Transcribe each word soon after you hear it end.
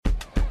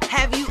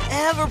Have you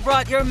ever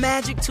brought your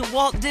magic to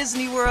Walt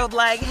Disney World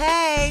like,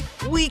 hey,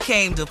 we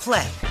came to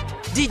play?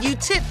 Did you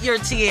tip your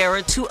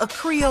tiara to a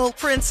Creole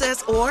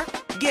princess or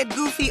get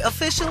goofy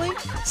officially?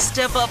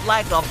 Step up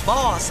like a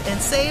boss and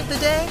save the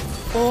day?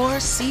 Or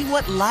see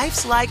what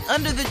life's like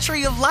under the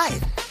tree of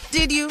life?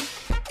 Did you?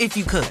 If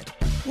you could.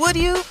 Would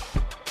you?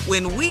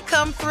 When we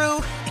come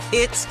through,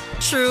 it's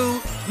true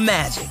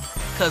magic.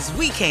 'Cause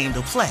we came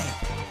to play.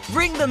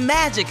 Bring the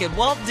magic at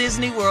Walt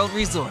Disney World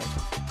Resort.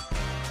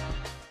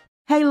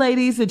 Hey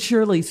ladies, it's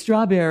Shirley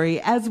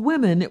Strawberry. As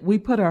women, we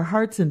put our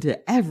hearts into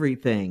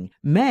everything.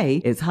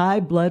 May is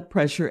High Blood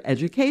Pressure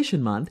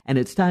Education Month, and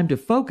it's time to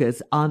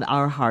focus on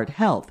our heart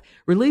health.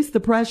 Release the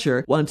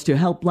Pressure wants to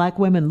help Black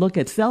women look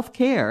at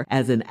self-care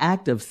as an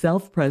act of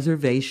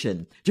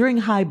self-preservation. During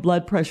High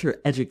Blood Pressure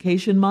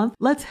Education Month,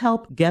 let's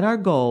help get our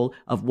goal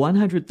of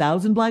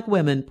 100,000 Black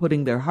women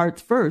putting their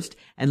hearts first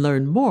and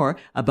learn more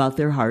about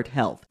their heart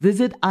health.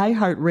 Visit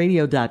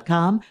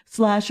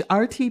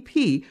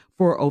iHeartRadio.com/RTP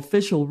for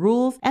official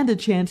rules and a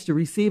chance to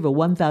receive a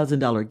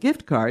 $1,000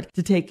 gift card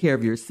to take care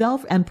of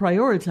yourself and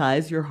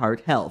prioritize your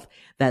heart health.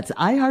 That's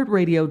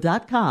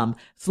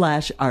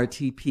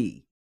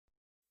iHeartRadio.com/RTP.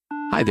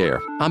 Hi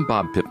there, I'm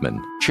Bob Pittman,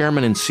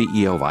 Chairman and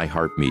CEO of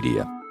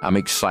iHeartMedia. I'm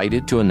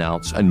excited to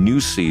announce a new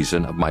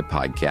season of my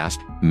podcast,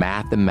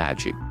 Math and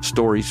Magic,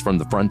 Stories from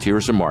the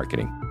Frontiers of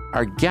Marketing.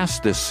 Our guests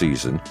this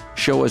season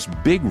show us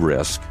big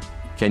risk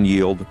can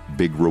yield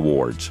big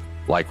rewards.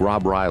 Like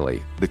Rob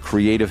Riley, the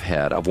creative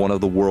head of one of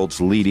the world's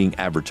leading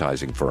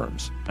advertising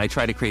firms. I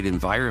try to create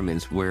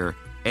environments where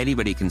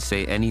anybody can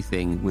say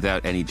anything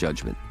without any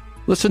judgment.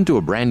 Listen to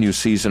a brand new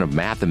season of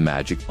Math and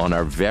Magic on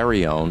our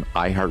very own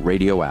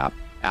iHeartRadio app,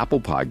 Apple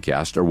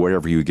Podcast, or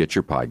wherever you get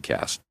your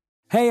podcast.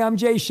 Hey, I'm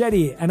Jay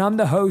Shetty, and I'm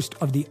the host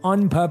of the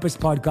On Purpose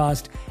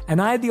podcast,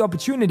 and I had the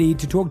opportunity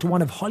to talk to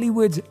one of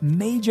Hollywood's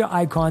major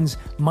icons,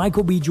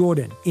 Michael B.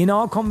 Jordan. In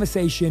our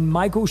conversation,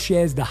 Michael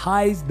shares the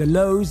highs, the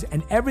lows,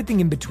 and everything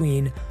in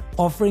between,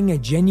 offering a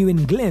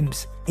genuine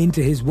glimpse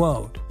into his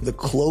world. The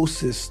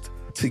closest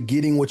to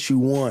getting what you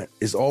want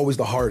is always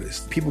the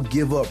hardest. People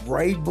give up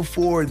right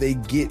before they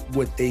get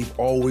what they've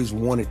always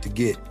wanted to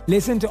get.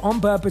 Listen to On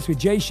Purpose with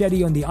Jay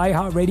Shetty on the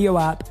iHeartRadio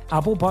app,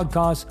 Apple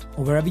Podcasts,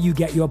 or wherever you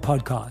get your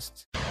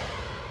podcasts.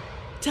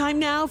 Time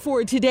now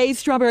for today's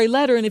Strawberry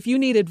Letter, and if you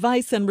need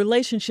advice on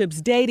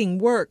relationships, dating,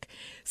 work,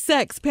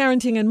 sex,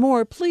 parenting, and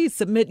more, please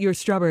submit your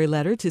Strawberry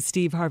Letter to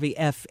Steve Harvey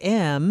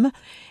FM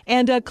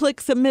and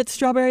click Submit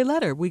Strawberry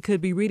Letter. We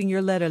could be reading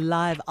your letter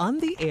live on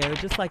the air,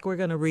 just like we're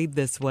going to read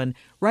this one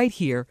right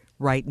here,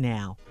 right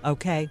now.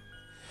 Okay?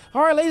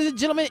 All right, ladies and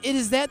gentlemen, it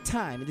is that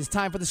time. It is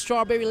time for the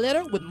Strawberry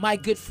Letter with my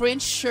good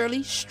friend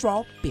Shirley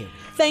Strawberry.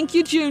 Thank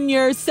you,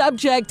 Junior.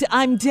 Subject,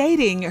 I'm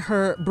dating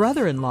her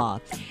brother-in-law.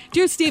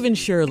 Dear Steve and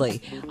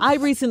Shirley, I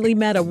recently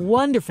met a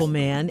wonderful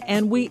man,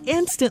 and we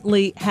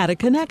instantly had a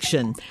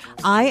connection.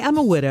 I am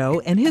a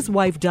widow, and his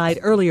wife died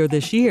earlier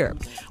this year.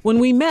 When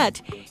we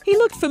met, he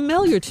looked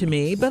familiar to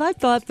me, but I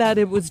thought that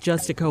it was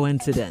just a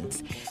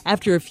coincidence.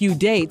 After a few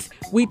dates,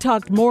 we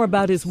talked more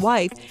about his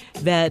wife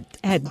that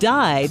had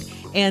died,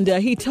 and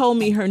he told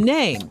me her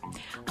name.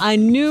 I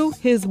knew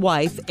his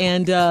wife,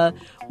 and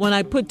when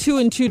I put two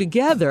and two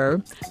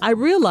together, I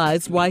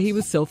realized why he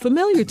was so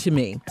familiar to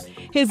me.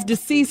 His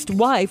deceased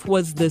wife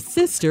was the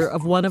sister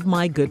of one of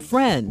my good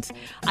friends.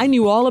 I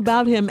knew all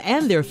about him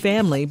and their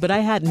family, but I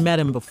hadn't met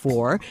him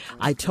before.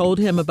 I told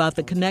him about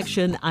the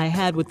connection I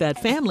had with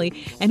that family,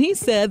 and he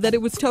said that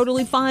it was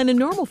totally fine and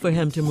normal for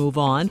him to move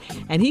on,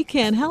 and he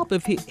can't help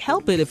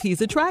it if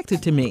he's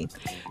attracted to me.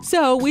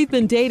 So we've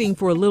been dating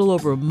for a little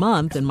over a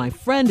month, and my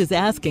friend is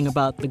asking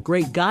about the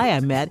great guy I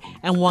met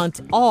and wants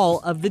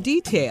all of the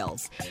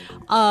details.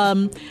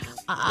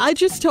 I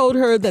just told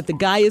her that the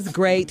guy is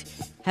great,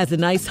 has a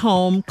nice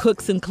home,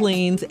 cooks and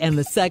cleans, and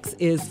the sex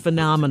is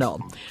phenomenal.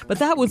 But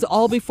that was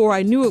all before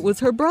I knew it was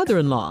her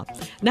brother-in-law.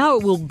 Now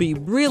it will be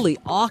really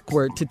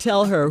awkward to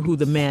tell her who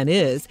the man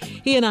is.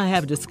 He and I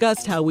have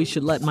discussed how we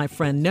should let my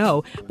friend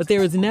know, but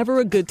there is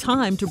never a good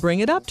time to bring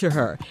it up to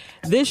her.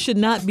 This should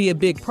not be a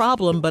big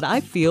problem, but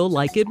I feel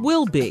like it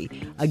will be.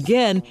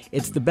 Again,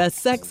 it's the best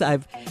sex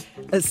ever,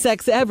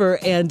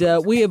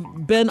 and we have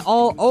been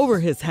all over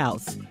his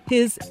house,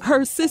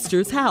 her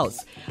sister's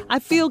house. I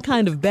feel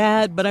kind of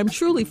bad, but I'm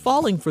truly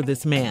falling for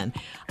this man.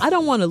 I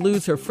don't want to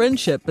lose her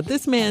friendship, but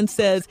this man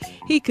says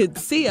he could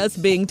see us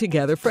being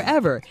together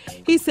forever.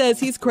 He says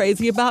he's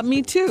crazy about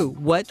me too.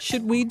 What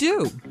should we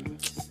do?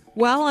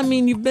 Well, I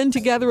mean, you've been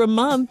together a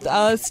month.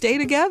 Stay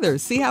together.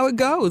 See how it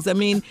goes. I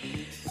mean,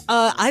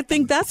 I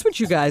think that's what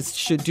you guys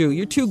should do.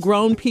 You're two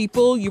grown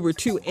people. You were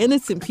two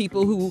innocent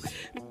people who,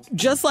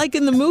 just like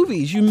in the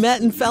movies, you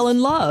met and fell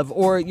in love,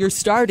 or you're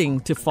starting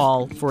to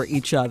fall for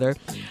each other.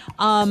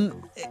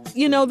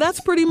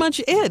 That's pretty much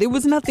it. It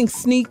was nothing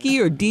sneaky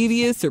or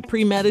devious or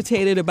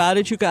premeditated about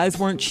it. You guys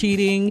weren't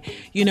cheating,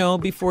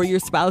 before your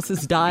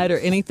spouses died or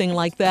anything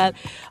like that.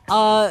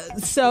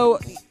 So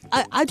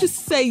I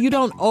just say you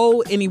don't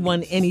owe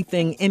anyone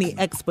anything, any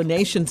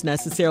explanations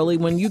necessarily.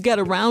 When you get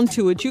around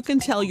to it, you can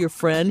tell your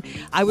friend.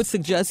 I would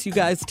suggest you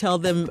guys tell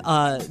them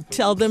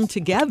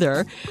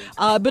together.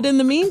 But in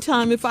the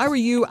meantime, if I were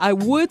you, I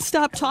would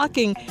stop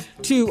talking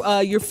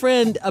to your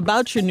friend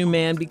about your new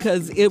man,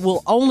 because it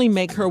will only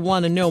make her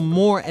want to know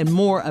more and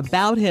more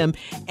about him.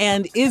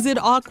 And is it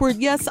awkward?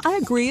 Yes, I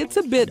agree. It's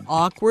a bit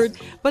awkward.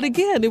 But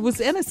again, it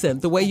was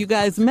innocent the way you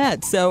guys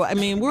met. So, I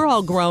mean, we're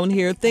all grown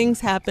here. Things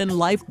happen.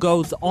 Life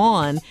goes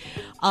on.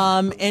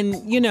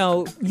 And, you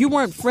know, you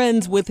weren't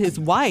friends with his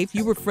wife.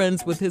 You were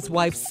friends with his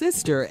wife's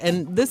sister.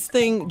 And this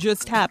thing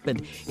just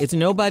happened. It's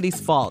nobody's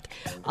fault.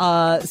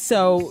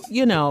 So,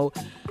 you know,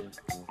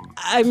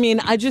 I mean,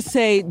 I just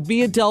say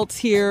be adults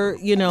here.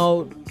 You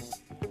know,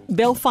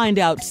 they'll find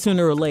out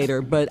sooner or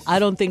later, but I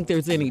don't think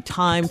there's any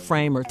time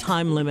frame or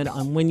time limit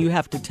on when you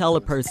have to tell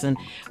a person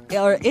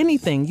or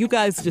anything. You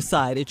guys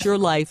decide. It's your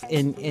life,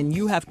 and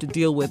you have to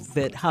deal with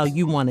it how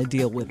you want to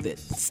deal with it.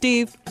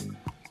 Steve?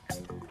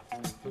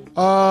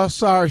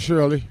 Sorry,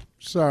 Shirley.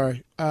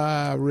 Sorry.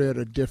 I read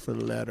a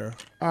different letter.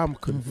 I'm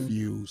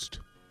confused.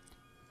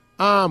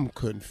 I'm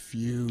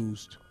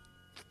confused.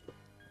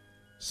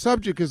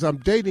 Subject is I'm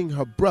dating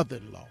her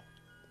brother-in-law.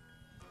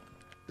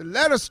 The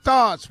letter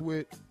starts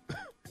with,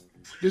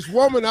 this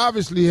woman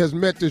obviously has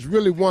met this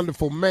really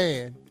wonderful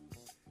man,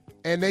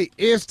 and they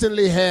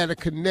instantly had a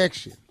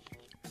connection.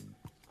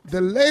 The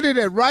lady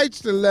that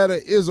writes the letter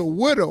is a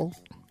widow,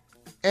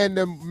 and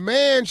the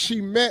man she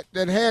met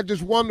that had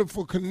this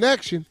wonderful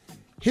connection,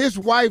 his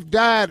wife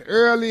died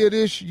earlier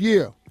this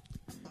year.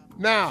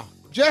 Now,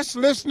 just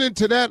listening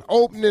to that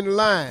opening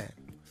line,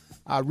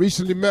 I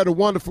recently met a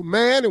wonderful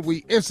man, and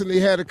we instantly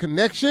had a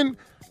connection.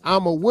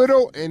 I'm a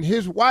widow, and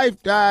his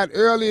wife died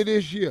earlier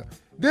this year.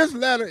 This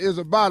letter is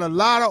about a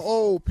lot of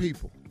old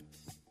people.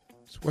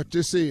 That's what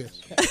this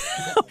is.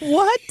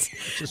 What?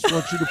 I just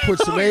want you to put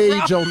some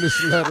age on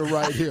this letter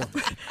right here.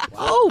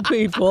 Old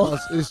people.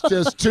 It's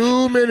just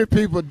too many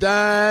people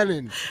dying,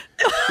 and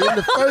in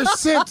the first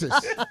sentence,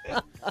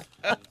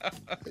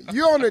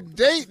 you're on a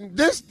dating,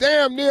 this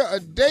damn near a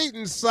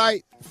dating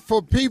site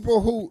for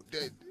people who,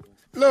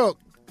 look,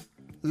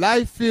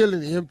 life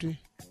feeling empty,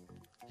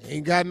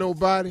 ain't got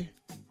nobody,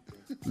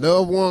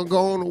 loved one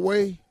gone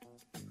away.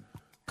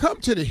 Come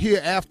to the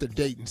hereafter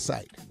dating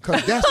site,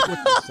 because that's what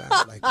this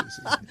sounds like. This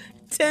is.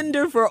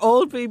 Tinder for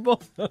old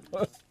people.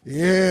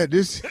 Yeah,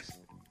 this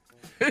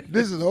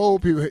is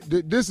old people.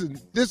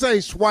 This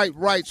ain't swipe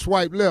right,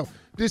 swipe left.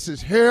 This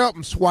is help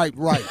and swipe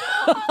right.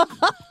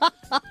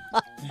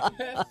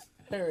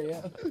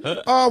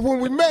 When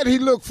we met, he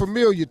looked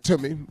familiar to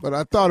me, but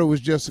I thought it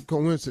was just a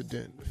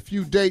coincidence. A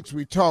few dates,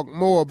 we talked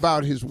more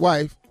about his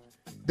wife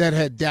that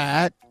had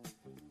died,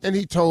 and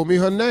he told me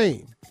her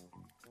name.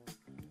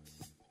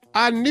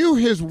 I knew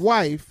his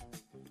wife,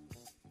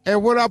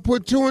 and when I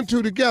put two and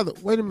two together,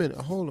 wait a minute,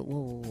 hold on,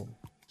 whoa.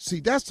 See,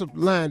 that's the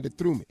line that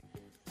threw me.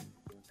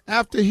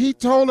 After he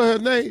told her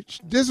name,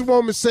 this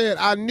woman said,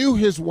 I knew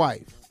his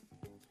wife.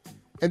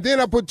 And then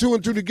I put two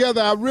and two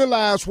together, I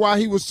realized why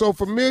he was so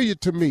familiar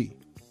to me.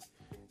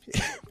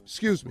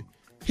 Excuse me.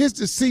 His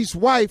deceased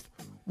wife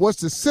was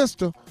the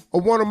sister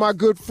of one of my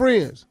good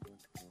friends.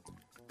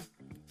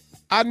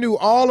 I knew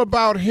all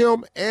about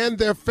him and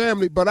their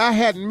family, but I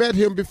hadn't met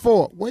him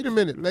before. Wait a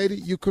minute, lady,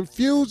 you're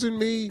confusing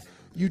me.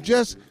 You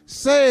just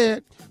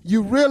said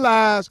you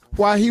realized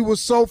why he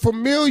was so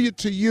familiar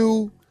to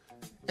you,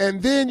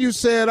 and then you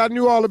said I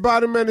knew all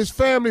about him and his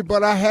family,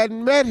 but I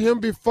hadn't met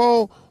him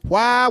before.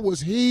 Why was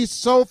he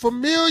so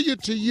familiar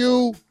to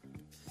you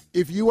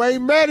if you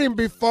ain't met him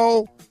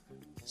before?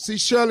 See,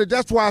 Shirley,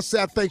 that's why I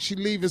said I think she's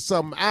leaving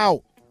something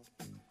out.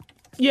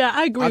 Yeah,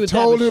 I agree with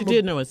that, but she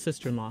did know his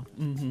sister-in-law.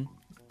 Mm-hmm.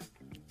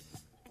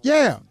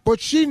 Yeah,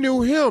 but she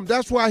knew him.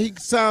 That's why he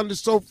sounded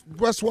so,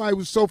 that's why he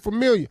was so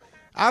familiar.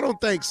 I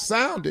don't think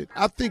sounded.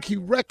 I think he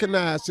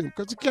recognized him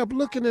because he kept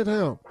looking at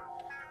him.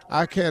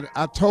 I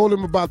told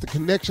him about the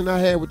connection I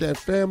had with that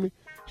family.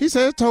 He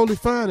said it's totally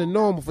fine and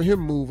normal for him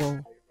to move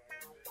on.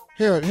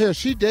 Here,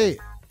 she dead.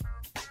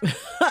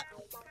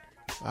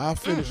 I'll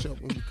finish up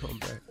when we come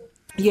back.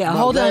 Yeah,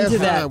 hold on to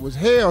that. Was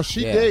hell,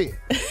 she dead.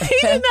 He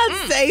did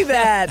not say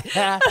that.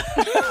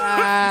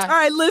 All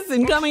right,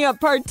 listen, coming up,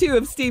 part 2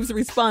 of Steve's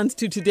response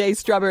to today's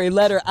Strawberry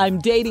Letter. I'm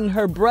dating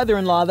her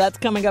brother-in-law. That's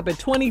coming up at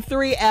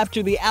 23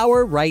 after the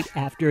hour, right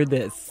after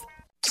this.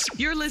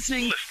 You're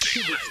listening to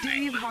the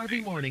Steve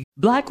Harvey Morning.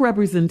 Black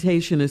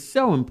representation is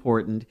so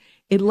important.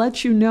 It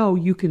lets you know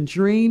you can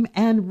dream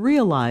and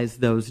realize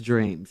those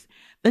dreams.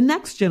 The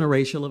next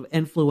generation of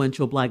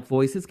influential Black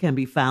voices can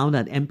be found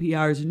on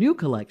NPR's new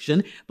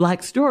collection,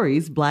 Black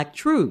Stories, Black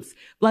Truths.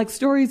 Black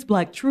Stories,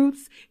 Black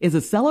Truths is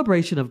a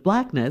celebration of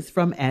Blackness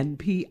from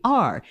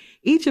NPR.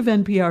 Each of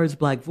NPR's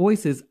Black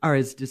voices are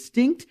as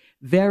distinct,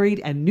 varied,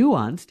 and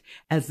nuanced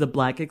as the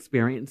Black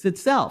experience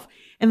itself.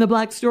 In the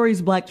Black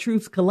Stories, Black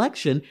Truths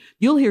collection,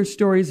 you'll hear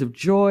stories of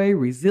joy,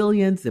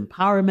 resilience,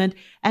 empowerment,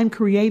 and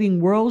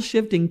creating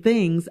world-shifting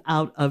things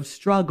out of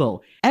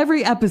struggle.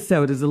 Every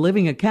episode is a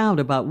living account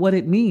about what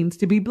it means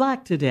to be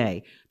Black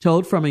today,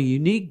 told from a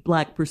unique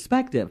Black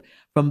perspective.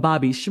 From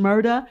Bobby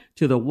Shmurda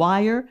to The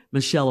Wire,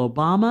 Michelle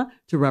Obama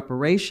to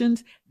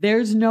reparations,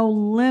 there's no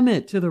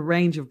limit to the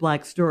range of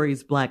Black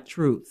stories, Black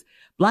truths.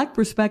 Black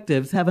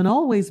perspectives haven't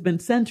always been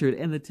centered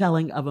in the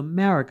telling of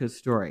America's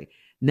story.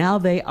 Now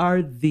they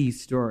are the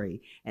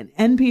story. In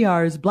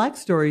NPR's Black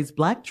Stories,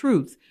 Black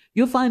Truths,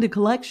 you'll find a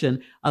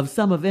collection of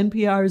some of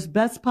NPR's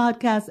best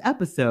podcast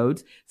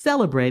episodes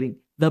celebrating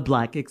the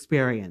Black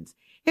experience.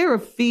 Hear a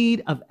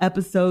feed of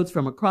episodes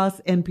from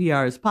across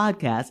NPR's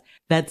podcasts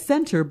that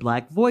center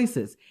Black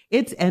voices.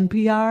 It's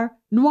NPR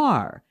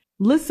Noir.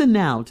 Listen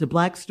now to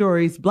Black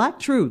Stories, Black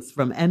Truths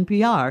from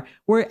NPR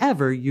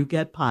wherever you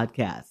get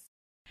podcasts.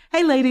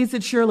 Hey ladies,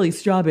 it's Shirley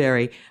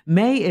Strawberry.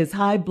 May is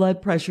High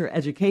Blood Pressure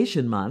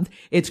Education Month.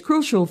 It's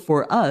crucial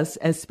for us,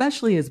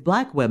 especially as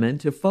Black women,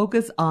 to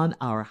focus on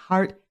our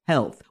heart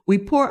health. We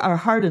pour our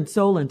heart and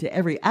soul into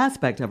every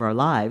aspect of our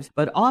lives,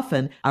 but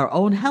often our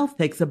own health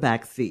takes a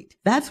back seat.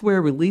 That's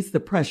where Release the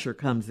Pressure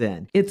comes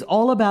in. It's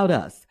all about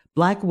us.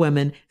 Black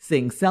women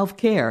seeing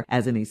self-care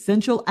as an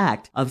essential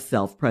act of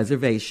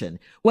self-preservation.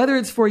 Whether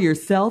it's for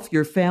yourself,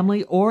 your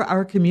family, or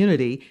our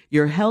community,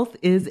 your health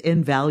is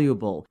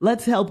invaluable.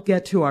 Let's help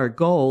get to our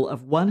goal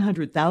of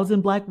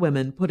 100,000 Black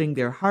women putting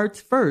their hearts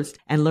first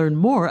and learn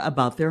more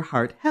about their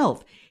heart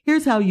health.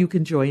 Here's how you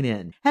can join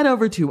in. Head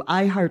over to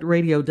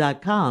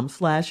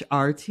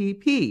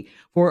iHeartRadio.com/RTP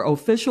for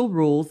official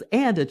rules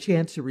and a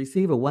chance to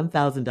receive a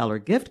 $1,000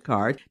 gift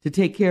card to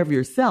take care of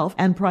yourself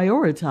and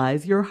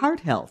prioritize your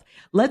heart health.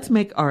 Let's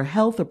make our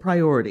health a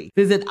priority.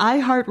 Visit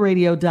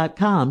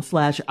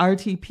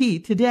iHeartRadio.com/RTP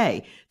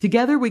today.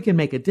 Together we can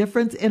make a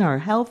difference in our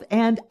health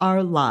and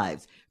our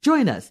lives.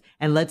 Join us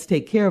and let's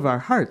take care of our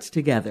hearts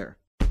together.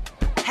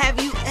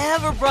 Have you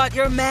ever brought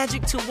your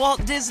magic to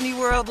Walt Disney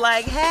World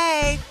like,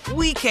 hey,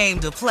 we came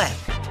to play?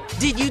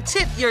 Did you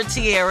tip your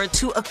tiara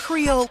to a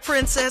Creole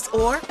princess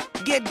or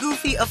get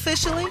goofy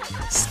officially?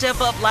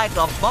 Step up like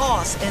a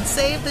boss and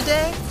save the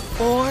day?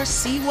 Or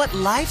see what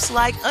life's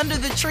like under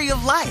the tree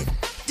of life?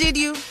 Did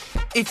you?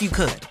 If you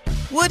could.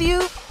 Would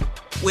you?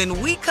 When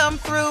we come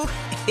through,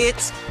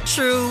 it's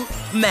true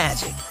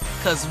magic.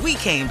 'Cause we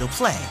came to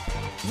play.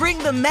 Bring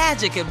the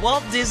magic at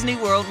Walt Disney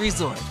World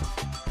Resort.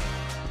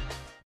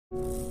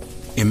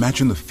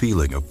 Imagine the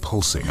feeling of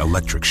pulsing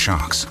electric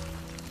shocks.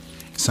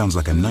 Sounds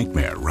like a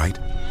nightmare, right?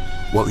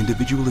 While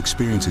individual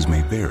experiences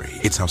may vary,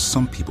 it's how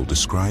some people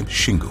describe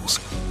shingles.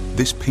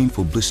 This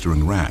painful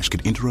blistering rash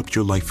could interrupt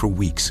your life for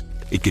weeks.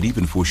 It could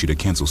even force you to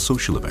cancel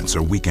social events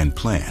or weekend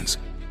plans.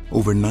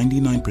 Over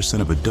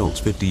 99% of adults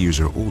 50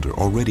 years or older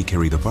already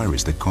carry the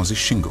virus that causes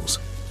shingles.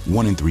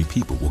 1 in 3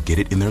 people will get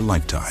it in their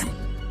lifetime.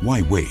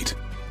 Why wait?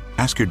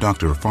 Ask your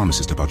doctor or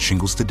pharmacist about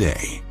shingles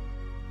today.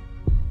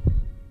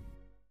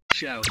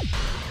 Show.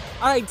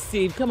 All right,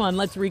 Steve, come on,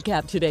 let's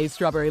recap today's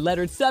Strawberry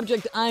Letter.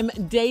 Subject, I'm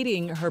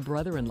dating her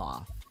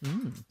brother-in-law.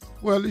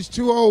 Well, these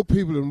 2 old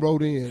people that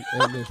wrote in,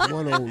 and this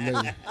one old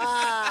lady.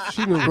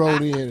 She done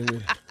wrote in,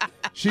 and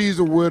she's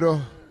a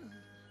widow,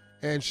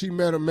 and she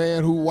met a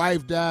man whose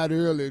wife died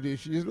earlier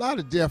this year. There's a lot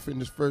of death in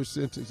this first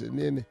sentence, and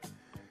then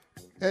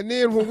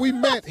when we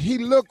met, he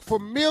looked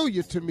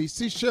familiar to me.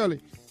 See,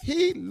 Shirley,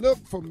 he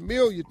looked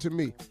familiar to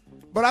me.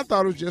 But I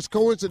thought it was just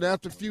coincidence.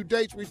 After a few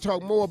dates, we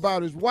talked more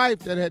about his wife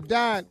that had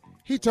died.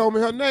 He told me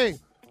her name.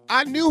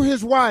 I knew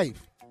his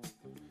wife.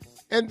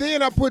 And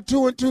then I put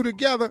 2 and 2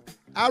 together.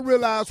 I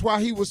realized why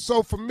he was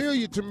so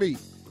familiar to me.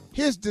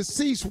 His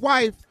deceased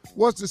wife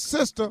was the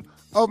sister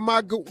of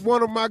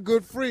one of my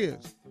good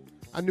friends.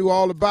 I knew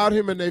all about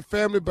him and their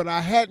family, but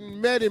I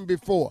hadn't met him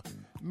before.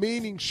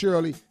 Meaning,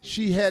 Shirley,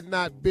 she had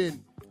not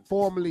been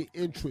formally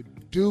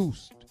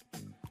introduced.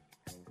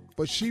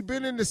 But she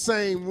been in the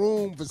same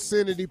room,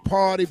 vicinity,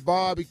 party,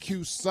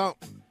 barbecue,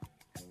 something.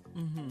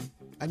 Mm-hmm.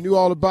 I knew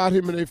all about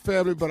him and their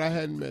family, but I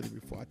hadn't met him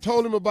before. I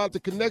told him about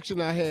the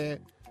connection I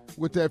had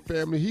with that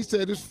family. He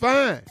said it's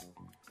fine.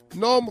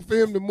 Normal for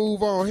him to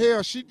move on.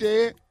 Hell, she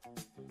dead.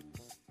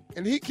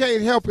 And he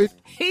can't help it.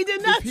 He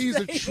did not say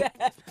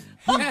that.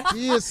 He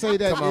did say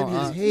that in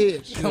his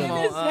head.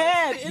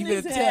 In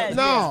his head.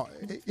 No,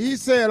 he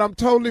said, I'm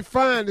totally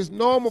fine. It's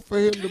normal for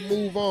him to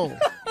move on.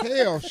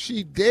 Hell,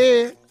 she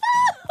dead.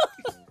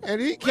 And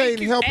he can't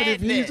help it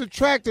if he's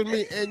attracting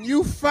me. And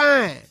you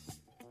fine.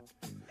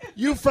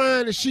 You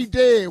fine and she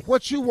dead.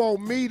 What you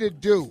want me to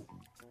do?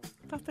 I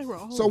thought they were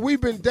old. So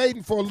we've been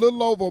dating for a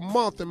little over a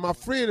month, and my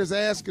friend is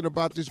asking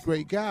about this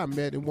great guy I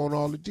met and want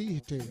all the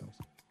details.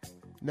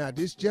 Now,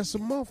 this just a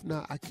month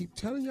now. I keep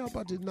telling y'all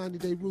about this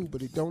 90-day rule,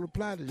 but it don't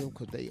apply to them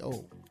because they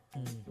old.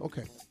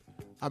 Okay.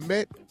 I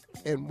met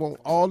and want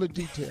all the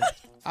details.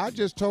 I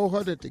just told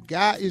her that the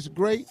guy is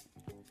great.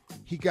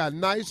 He got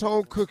nice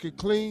home cooking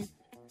clean.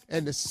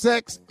 And the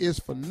sex is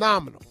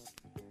phenomenal.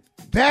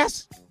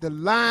 That's the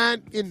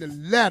line in the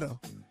letter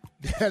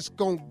that's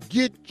going to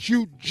get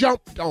you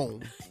jumped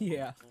on.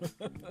 Yeah.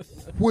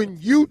 When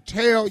you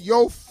tell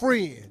your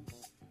friend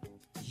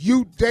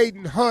you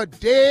dating her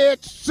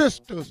dead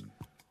sister's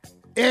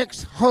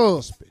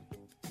ex-husband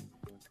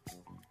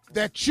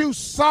that you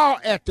saw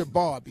at the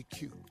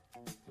barbecue.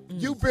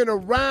 You been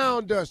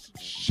around us.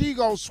 She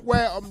gonna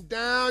swear them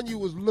down. You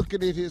was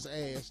looking at his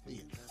ass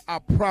then. I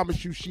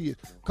promise you she is.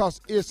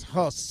 Because it's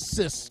her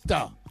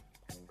sister.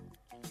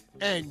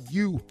 And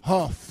you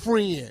her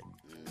friend.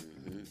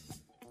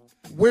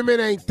 Women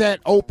ain't that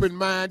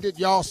open-minded.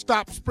 Y'all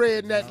stop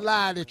spreading that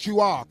lie that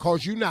you are,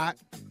 because you not.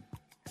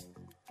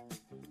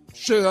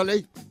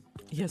 Shirley.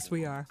 Yes,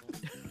 we are.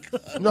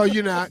 No,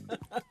 you're not.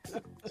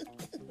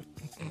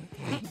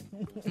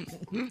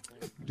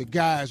 The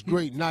guy's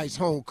great, nice,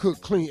 home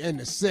cooked, clean, and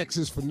the sex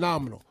is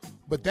phenomenal.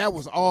 But that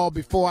was all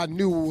before I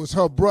knew it was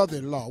her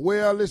brother-in-law.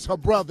 Well, it's her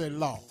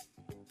brother-in-law.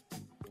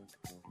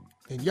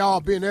 And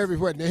y'all been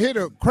everywhere. Now, hear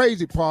the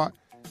crazy part.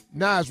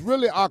 Now it's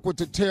really awkward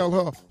to tell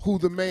her who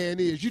the man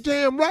is. You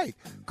damn right,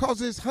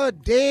 because it's her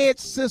dead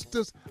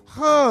sister's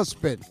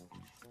husband.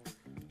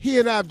 He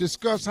and I have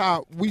discussed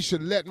how we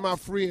should let my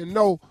friend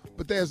know,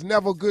 but there's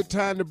never a good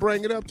time to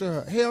bring it up to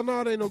her. Hell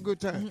no, it ain't no good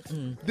time.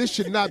 This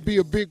should not be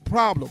a big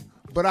problem,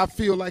 but I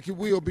feel like it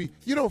will be.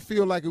 You don't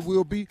feel like it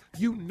will be.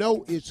 You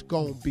know it's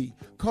going to be,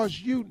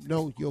 because you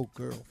know your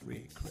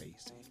girlfriend crazy.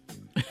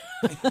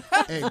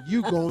 And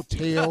you going to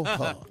tell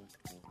her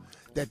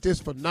that this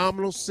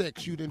phenomenal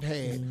sex you done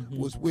had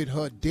was with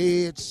her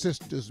dead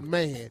sister's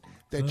man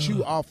that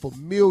you are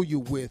familiar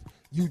with.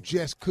 You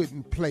just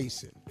couldn't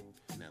place it.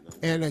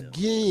 And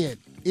again,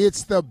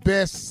 it's the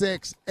best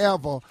sex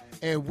ever,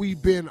 and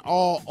we've been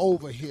all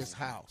over his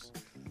house.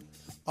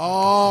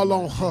 All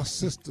on her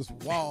sister's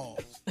walls.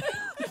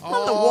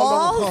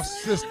 All on her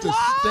sister's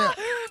steps.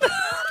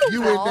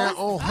 You in there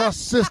on her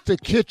sister's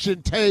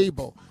kitchen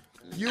table.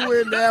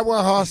 You in there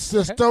with her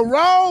sister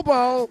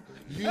Robo.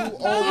 You over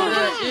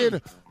there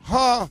in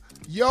her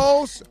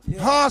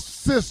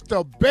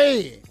sister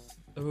bed.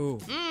 Ooh.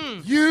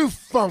 You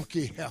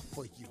funky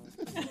heifer, you.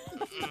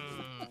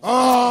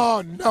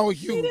 Oh, no,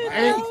 you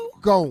ain't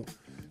gonna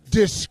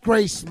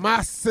disgrace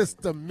my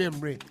sister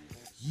memory.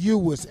 You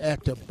was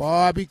at the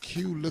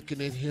barbecue looking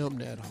at him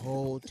that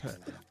whole time.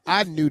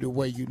 I knew the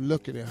way you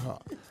looking at her.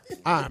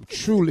 I'm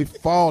truly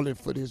falling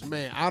for this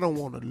man. I don't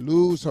want to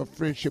lose her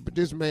friendship, but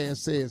this man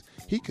says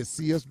he could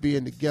see us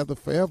being together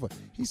forever.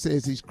 He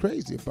says he's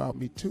crazy about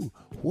me too.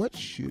 What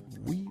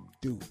should we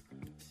do?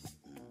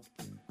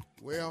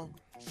 Well,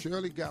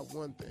 Shirley got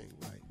one thing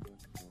right.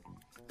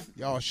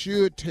 Y'all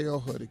should tell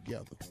her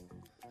together.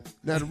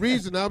 Now, the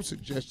reason I'm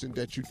suggesting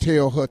that you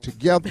tell her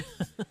together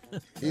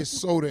is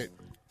so that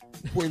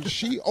when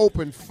she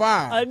opened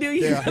fire, I knew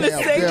you were going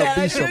to say that.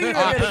 I knew you were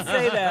going to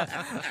say that.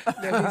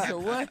 There'll be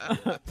some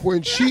what?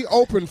 When she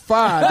opened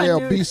fire,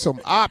 there'll be some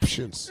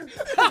options.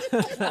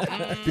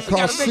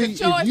 Because, see,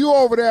 if you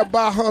over there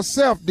by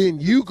herself,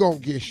 then you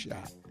going to get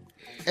shot.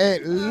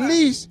 At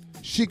least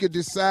she could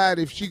decide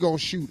if she going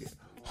to shoot it,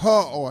 her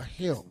or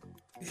him.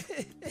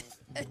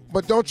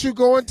 But don't you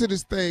go into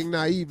this thing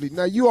naively.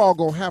 Now, you all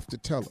going to have to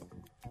tell her.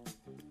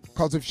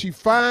 Because if she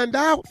find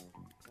out,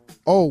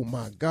 oh,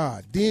 my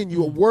God, then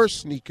you're worse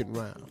sneaking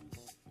around.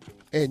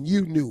 And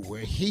you knew,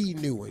 and he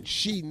knew, and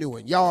she knew,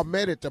 and y'all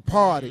met at the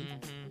party.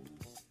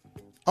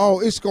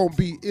 Oh, it's gonna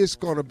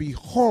be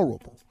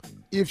horrible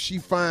if she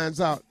finds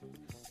out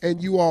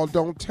and you all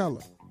don't tell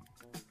her.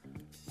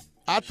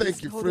 I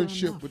think your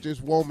friendship with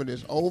this woman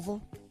is over,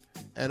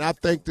 and I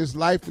think this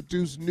life with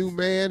this new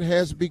man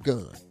has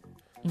begun.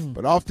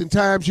 But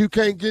oftentimes you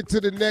can't get to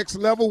the next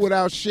level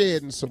without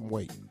shedding some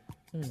weight.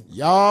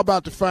 Y'all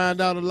about to find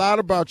out a lot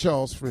about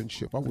y'all's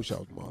friendship. I wish I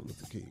was Martin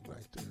Luther King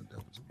right there.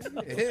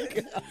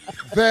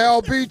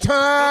 There'll be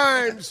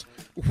times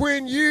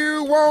when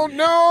you won't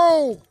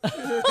know.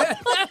 But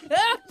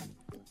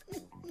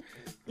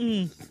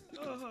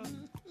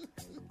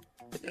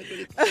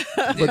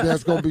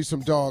there's going to be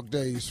some dog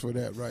days for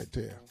that right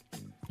there.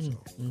 So,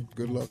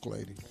 good luck,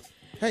 lady.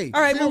 Hey,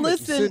 all right, film well, it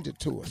and listen. send it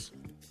to us.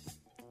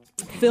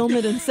 Film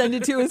it and send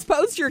it to us.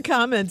 Post your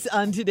comments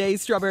on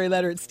today's Strawberry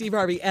Letter at Steve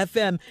Harvey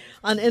FM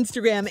on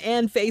Instagram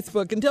and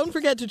Facebook. And don't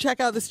forget to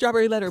check out the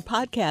Strawberry Letter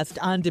podcast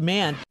on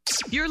demand.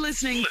 You're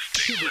listening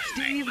to the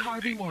Steve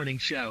Harvey Morning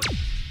Show.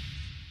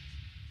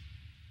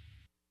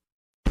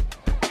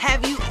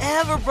 Have you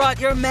ever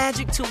brought your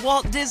magic to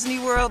Walt Disney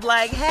World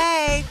like,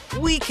 hey,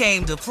 we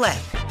came to play?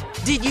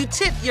 Did you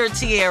tip your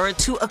tiara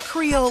to a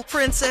Creole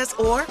princess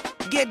or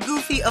get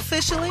goofy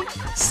officially?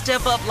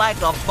 Step up like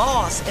a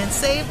boss and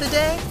save the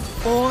day?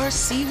 Or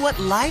see what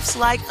life's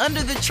like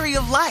under the tree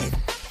of life?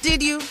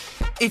 Did you?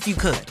 If you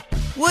could.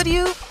 Would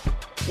you?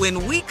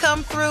 When we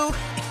come through,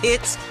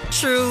 it's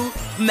true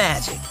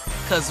magic.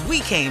 'Cause we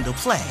came to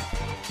play.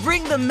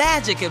 Bring the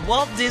magic at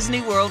Walt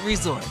Disney World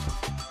Resort.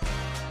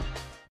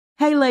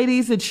 Hey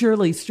ladies, it's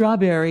Shirley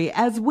Strawberry.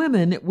 As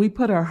women, we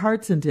put our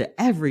hearts into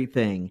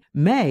everything.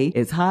 May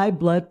is High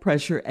Blood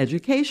Pressure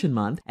Education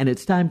Month, and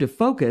it's time to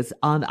focus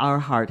on our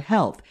heart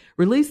health.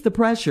 Release the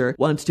Pressure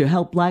wants to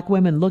help Black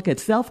women look at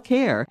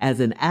self-care as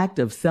an act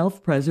of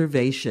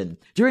self-preservation.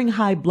 During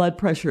High Blood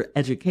Pressure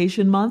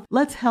Education Month,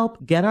 let's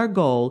help get our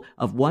goal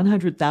of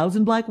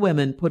 100,000 Black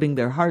women putting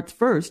their hearts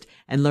first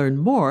and learn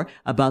more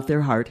about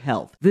their heart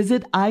health.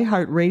 Visit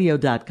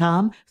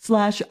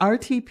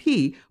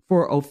iHeartRadio.com/RTP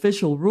for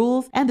official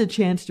rules and a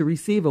chance to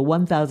receive a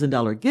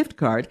 $1,000 gift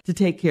card to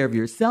take care of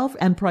yourself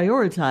and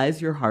prioritize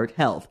your heart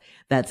health.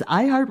 That's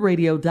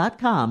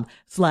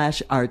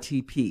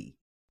iHeartRadio.com/RTP.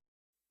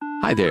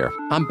 Hi there,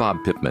 I'm Bob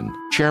Pittman,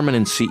 Chairman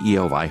and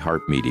CEO of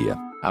iHeartMedia.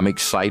 I'm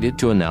excited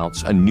to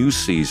announce a new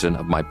season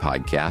of my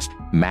podcast,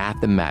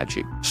 Math and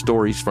Magic,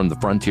 Stories from the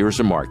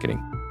Frontiers of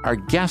Marketing. Our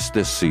guests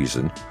this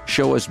season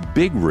show us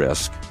big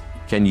risk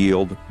can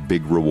yield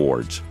big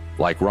rewards,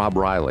 like Rob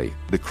Riley,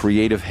 the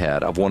creative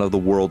head of one of the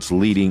world's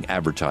leading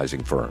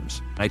advertising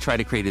firms. I try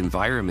to create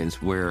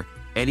environments where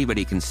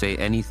anybody can say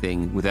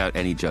anything without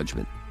any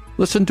judgment.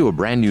 Listen to a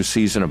brand new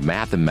season of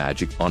Math and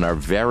Magic on our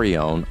very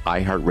own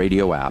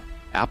iHeartRadio app,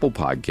 Apple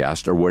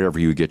Podcast, or wherever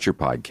you get your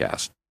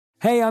podcast.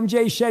 Hey, I'm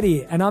Jay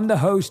Shetty, and I'm the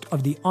host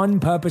of the On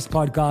Purpose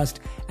podcast,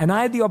 and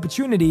I had the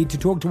opportunity to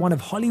talk to one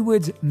of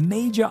Hollywood's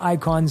major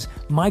icons,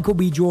 Michael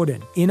B.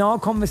 Jordan. In our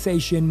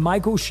conversation,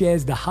 Michael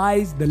shares the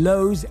highs, the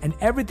lows, and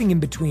everything in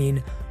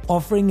between,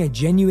 offering a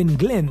genuine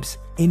glimpse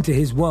into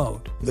his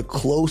world. The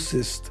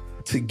closest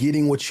to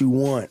getting what you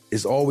want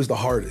is always the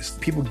hardest.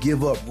 People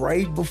give up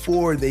right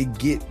before they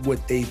get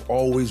what they've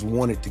always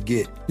wanted to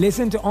get.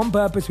 Listen to On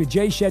Purpose with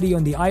Jay Shetty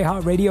on the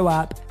iHeartRadio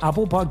app,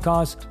 Apple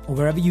Podcasts, or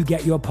wherever you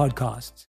get your podcasts.